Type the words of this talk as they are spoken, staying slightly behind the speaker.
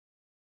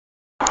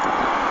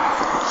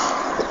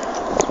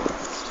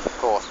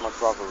my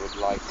brother would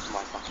like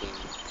my fucking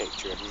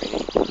picture of me.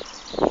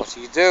 What are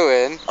you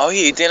doing? Oh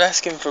yeah, you didn't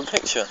ask him for a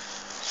picture.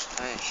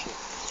 Oh shit.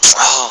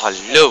 Oh,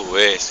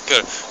 Lewis.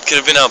 Could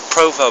have been our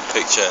profile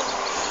picture.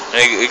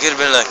 It could have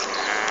been like...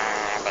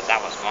 But that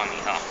was funny,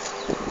 huh?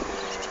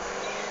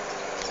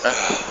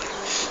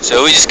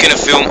 So we're just gonna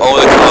film all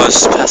the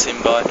cars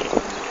passing by.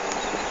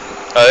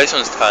 Oh, this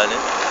one's turning.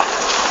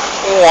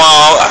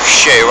 Wow! Oh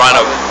shit, it ran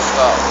I over. wouldn't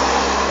stop.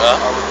 Huh?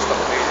 I wouldn't stop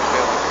doing the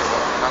film because of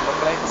the number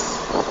plates.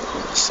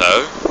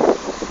 So?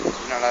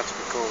 You're not allowed to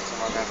record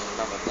someone else's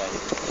number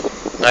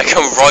plate. I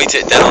can write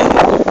it down.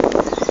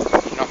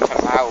 You're not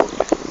allowed.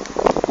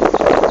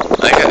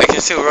 I can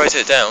still write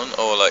it down,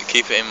 or like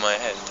keep it in my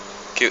head.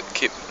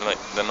 Keep like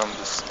the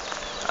numbers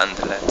and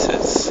the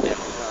letters. Yeah,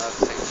 but you're not allowed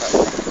to take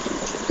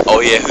photographs. Oh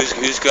yeah,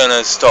 who's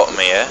gonna stop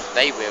me, yeah?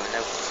 They will, and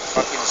they'll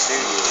fucking sue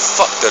you.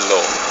 Fuck the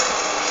law.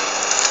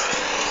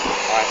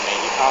 Alright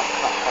mate, you can't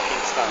cut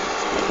fucking stones.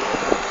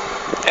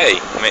 Hey,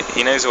 mate,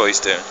 he knows what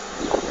he's doing.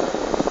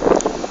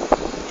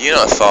 You're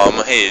not a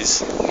farmer, he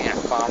is. You ain't a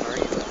farmer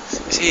either.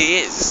 Yes, he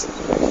is.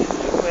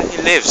 Look where he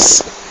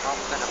lives.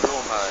 Farmers don't have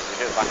lawnmowers, they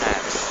do it by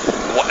hand.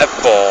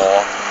 Whatever.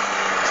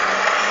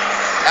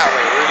 That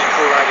way, really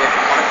cool idea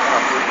for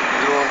Minecraft with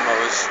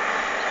lawnmowers.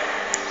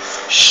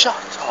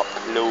 Shut up,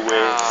 Lewis.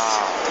 Ah.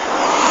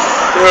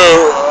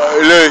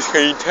 Lewis,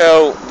 can you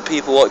tell the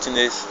people watching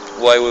this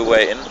why we're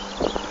waiting?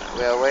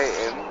 We are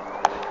waiting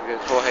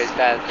because Jorge's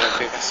dad's going to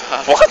pick us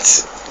up. What?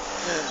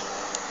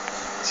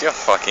 It's your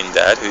fucking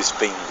dad who's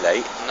been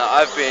late. No,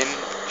 I've been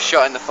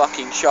shot in the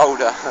fucking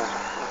shoulder.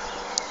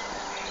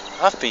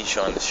 I've been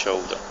shot in the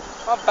shoulder.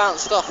 I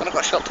bounced off and I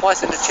got shot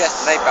twice in the chest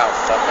and they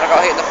bounced off and I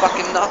got hit in the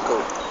fucking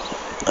knuckle.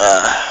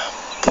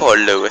 Poor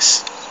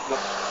Lewis.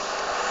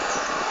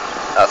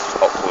 That's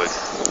awkward.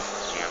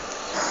 Yeah.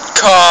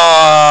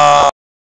 Car.